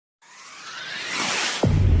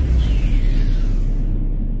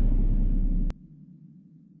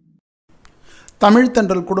தமிழ்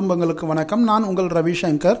தென்றல் குடும்பங்களுக்கு வணக்கம். நான் உங்கள்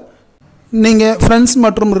ரவிசங்கர். நீங்கள் ஃப்ரெண்ட்ஸ்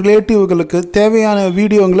மற்றும் ரிலேட்டிவ்களுக்கு தேவையான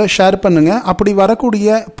வீடியோங்களை ஷேர் பண்ணுங்கள். அப்படி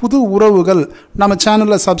வரக்கூடிய புது உறவுகள் நம்ம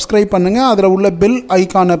சேனலில் சப்ஸ்கிரைப் பண்ணுங்கள். அதில் உள்ள பெல்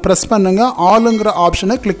ஐக்கானை ப்ரெஸ் பண்ணுங்கள். ஆளுங்கிற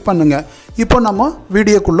ஆப்ஷனை கிளிக் பண்ணுங்கள். இப்போ நம்ம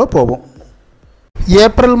வீடியோக்குள்ளே போவோம்.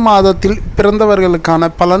 ஏப்ரல் மாதத்தில் பிறந்தவர்களுக்கான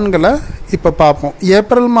பலன்களை இப்போ பார்ப்போம்.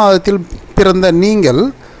 ஏப்ரல் மாதத்தில் பிறந்த நீங்கள்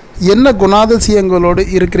என்ன குணாதிசயங்களோடு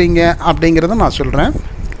இருக்கிறீங்க அப்படிங்கிறத நான் சொல்கிறேன்.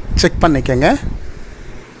 செக் பண்ணிக்கங்க.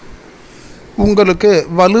 உங்களுக்கு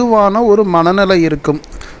வலுவான ஒரு மனநிலை இருக்கும்.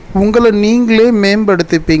 உங்களை நீங்களே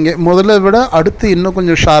மேம்படுத்திப்பீங்க. முதல்ல விட அடுத்து இன்னும்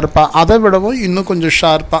கொஞ்சம் ஷார்ப்பாக, அதை விடவும் இன்னும் கொஞ்சம்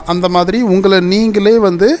ஷார்ப்பாக, அந்த மாதிரி உங்களை நீங்களே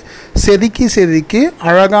செதுக்கி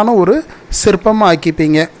அழகான ஒரு சிற்பமாக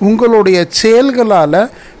ஆக்கிப்பீங்க. உங்களுடைய செயல்களால்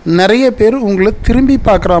நிறைய பேர் உங்களை திரும்பி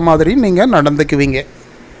பார்க்குற மாதிரி நீங்கள் நடந்துக்குவீங்க.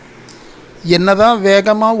 என்னதான்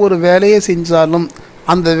வேகமாக ஒரு வேலையை செஞ்சாலும்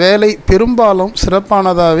அந்த வேலை பெரும்பாலும்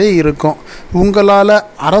சிறப்பானதாகவே இருக்கும். உங்களால்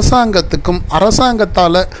அரசாங்கத்துக்கும்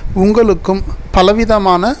அரசாங்கத்தால் உங்களுக்கும்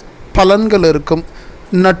பலவிதமான பலன்கள் இருக்கும்.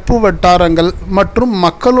 நட்பு வட்டாரங்கள் மற்றும்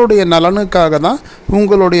மக்களுடைய நலனுக்காக தான்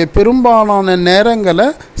உங்களுடைய பெரும்பாலான நேரங்களை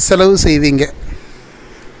செலவு செய்வீங்க.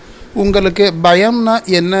 உங்களுக்கு பயம்னா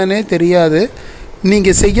என்னன்னே தெரியாது.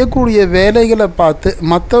 நீங்கள் செய்யக்கூடிய வேலைகளை பார்த்து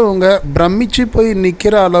மற்றவங்க பிரமிச்சு போய்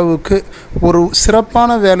நிற்கிற அளவுக்கு ஒரு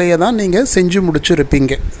சிறப்பான வேலையை தான் நீங்கள் செஞ்சு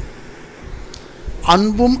முடிச்சிருப்பீங்க.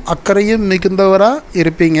 அன்பும் அக்கறையும் மிகுந்தவராக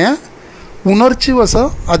இருப்பீங்க. உணர்ச்சி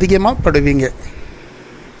வசம் அதிகமாக படுவீங்க.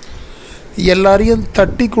 எல்லாரையும்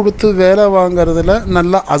தட்டி கொடுத்து வேலை வாங்கிறதுல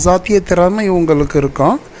நல்ல அசாத்திய திறமை உங்களுக்கு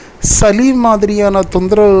இருக்கும். சளி மாதிரியான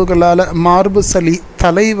தொந்தரவுகளால் மார்பு சளி,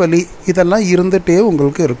 தலைவலி இதெல்லாம் இருந்துகிட்டே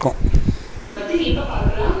உங்களுக்கு இருக்கும்.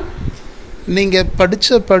 நீங்கள்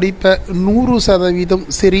படித்த படிப்பை 100%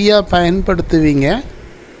 சரியாக பயன்படுத்துவீங்க.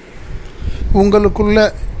 உங்களுக்குள்ள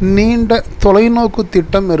நீண்ட தொலைநோக்கு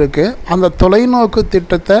திட்டம் இருக்குது. அந்த தொலைநோக்கு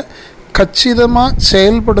திட்டத்தை கச்சிதமாக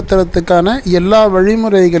செயல்படுத்துறதுக்கான எல்லா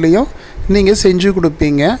வழிமுறைகளையும் நீங்கள் செஞ்சு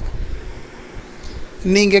கொடுப்பீங்க.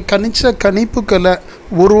 நீங்கள் கணிச்ச கணிப்புக்களை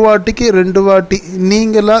ஒரு வாட்டிக்கு 2 வாட்டி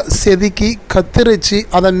நீங்களாக செதுக்கி கத்திரிச்சு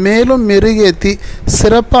அதை மேலும் மெருகேற்றி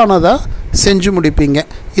சிறப்பானதாக செஞ்சு முடிப்பீங்க.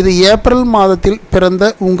 இது ஏப்ரல் மாதத்தில் பிறந்த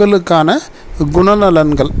உங்களுக்கான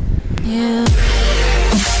குணநலன்கள்.